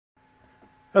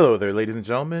Hello there, ladies and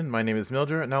gentlemen. My name is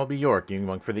Mildred, and I'll be your Gaming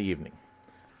Monk for the evening.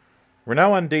 We're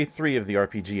now on day 3 of the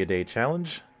RPG a Day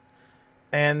challenge,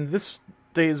 and this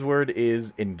day's word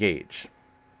is engage.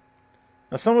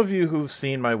 Now, some of you who've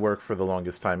seen my work for the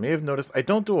longest time may have noticed I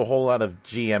don't do a whole lot of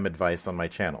GM advice on my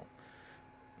channel.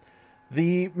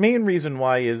 The main reason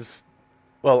why is,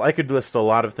 well, I could list a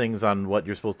lot of things on what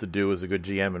you're supposed to do as a good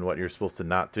GM and what you're supposed to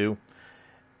not do,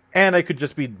 and I could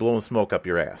just be blowing smoke up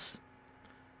your ass.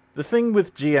 The thing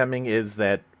with GMing is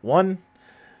that, 9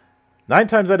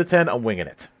 times out of 10, I'm winging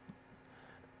it.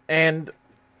 And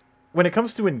when it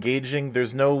comes to engaging,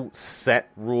 there's no set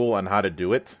rule on how to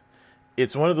do it.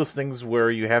 It's one of those things where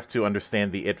you have to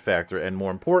understand the it factor, and more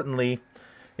importantly,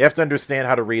 you have to understand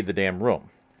how to read the damn room.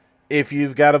 If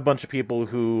you've got a bunch of people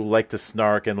who like to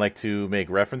snark and like to make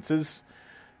references,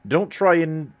 don't try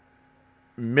and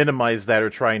minimize that or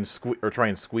try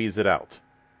and squeeze it out.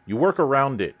 You work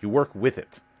around it. You work with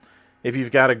it. If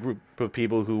you've got a group of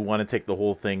people who want to take the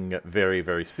whole thing very,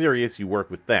 very serious, you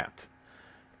work with that.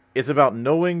 It's about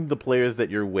knowing the players that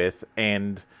you're with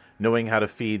and knowing how to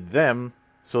feed them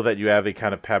so that you have a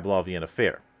kind of Pavlovian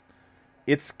affair.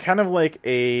 It's kind of like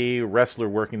a wrestler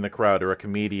working the crowd or a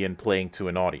comedian playing to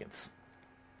an audience.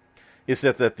 It's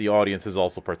just that the audience is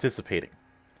also participating.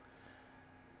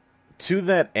 To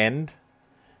that end,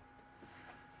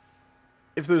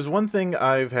 if there's one thing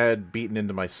I've had beaten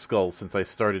into my skull since I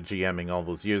started GMing all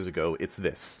those years ago, it's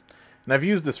this. And I've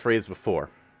used this phrase before.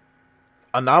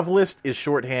 A novelist is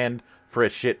shorthand for a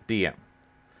shit DM.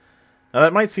 Now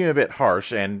that might seem a bit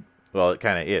harsh, and, well, it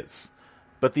kind of is.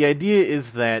 But the idea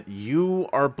is that you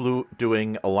are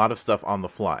doing a lot of stuff on the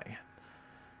fly.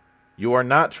 You're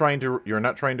not trying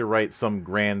to write some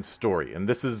grand story, and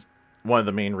this is one of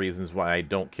the main reasons why I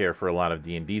don't care for a lot of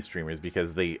D&D streamers,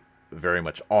 because they very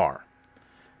much are.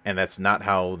 And that's not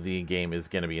how the game is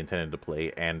going to be intended to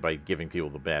play, and by giving people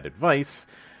the bad advice,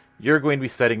 you're going to be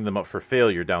setting them up for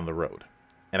failure down the road.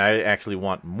 And I actually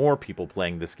want more people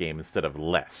playing this game instead of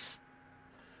less.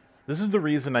 This is the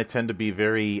reason I tend to be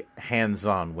very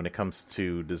hands-on when it comes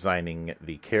to designing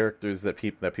the characters that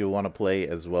people want to play,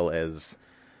 as well as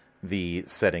the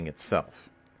setting itself.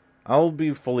 I'll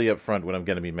be fully upfront when I'm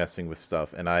going to be messing with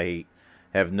stuff, and I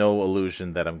have no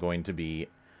illusion that I'm going to be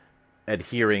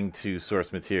adhering to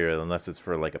source material unless it's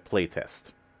for like a playtest,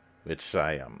 which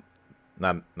I am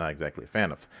not exactly a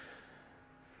fan of.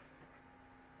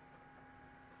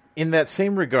 In that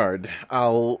same regard,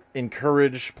 I'll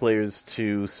encourage players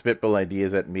to spitball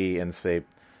ideas at me and say,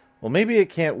 well, maybe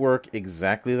it can't work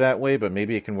exactly that way, but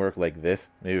maybe it can work like this.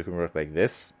 Maybe it can work like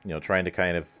this. Trying to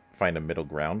kind of find a middle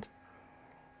ground.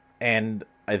 And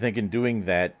I think in doing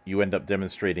that, you end up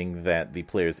demonstrating that the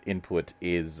player's input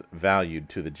is valued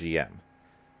to the GM.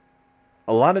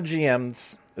 A lot of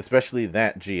GMs, especially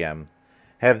that GM,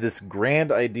 have this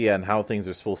grand idea on how things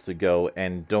are supposed to go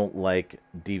and don't like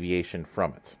deviation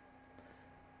from it.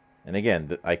 And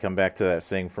again, I come back to that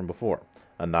saying from before.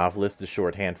 A novelist is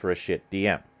shorthand for a shit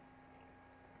DM.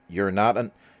 You're not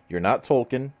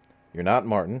Tolkien. You're not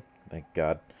Martin. Thank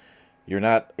God. You're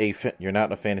not a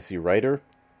fantasy writer.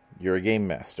 You're a game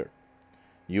master.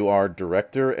 You are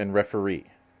director and referee,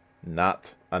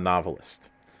 not a novelist.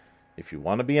 If you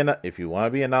want to be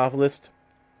a novelist,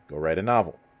 go write a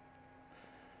novel.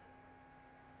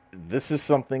 This is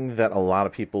something that a lot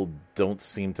of people don't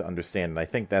seem to understand, and I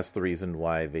think that's the reason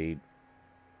why they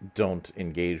don't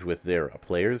engage with their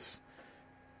players.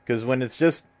 Because when it's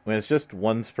just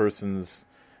one person's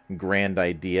grand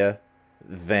idea,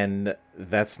 then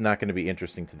that's not going to be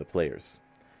interesting to the players.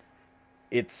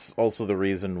 It's also the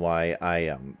reason why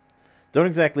I don't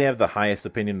exactly have the highest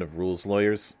opinion of rules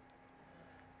lawyers.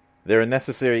 They're a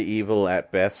necessary evil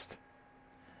at best.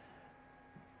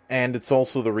 And it's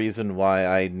also the reason why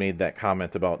I made that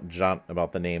comment about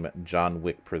the name John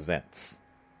Wick Presents.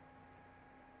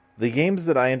 The games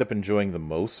that I end up enjoying the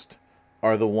most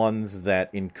are the ones that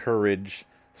encourage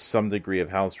some degree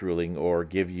of house ruling or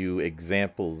give you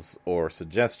examples or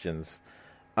suggestions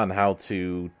on how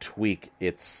to tweak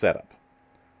its setup.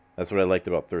 That's what I liked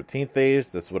about 13th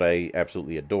Age. That's what I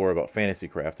absolutely adore about Fantasy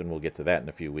Craft, and we'll get to that in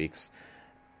a few weeks.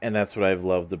 And that's what I've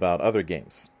loved about other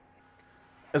games.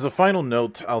 As a final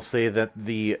note, I'll say that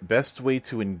the best way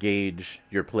to engage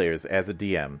your players as a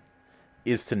DM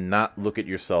is to not look at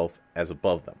yourself as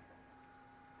above them.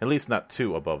 At least not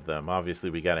too above them. Obviously,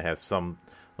 we gotta have some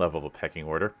level of a pecking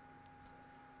order.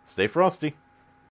 Stay frosty.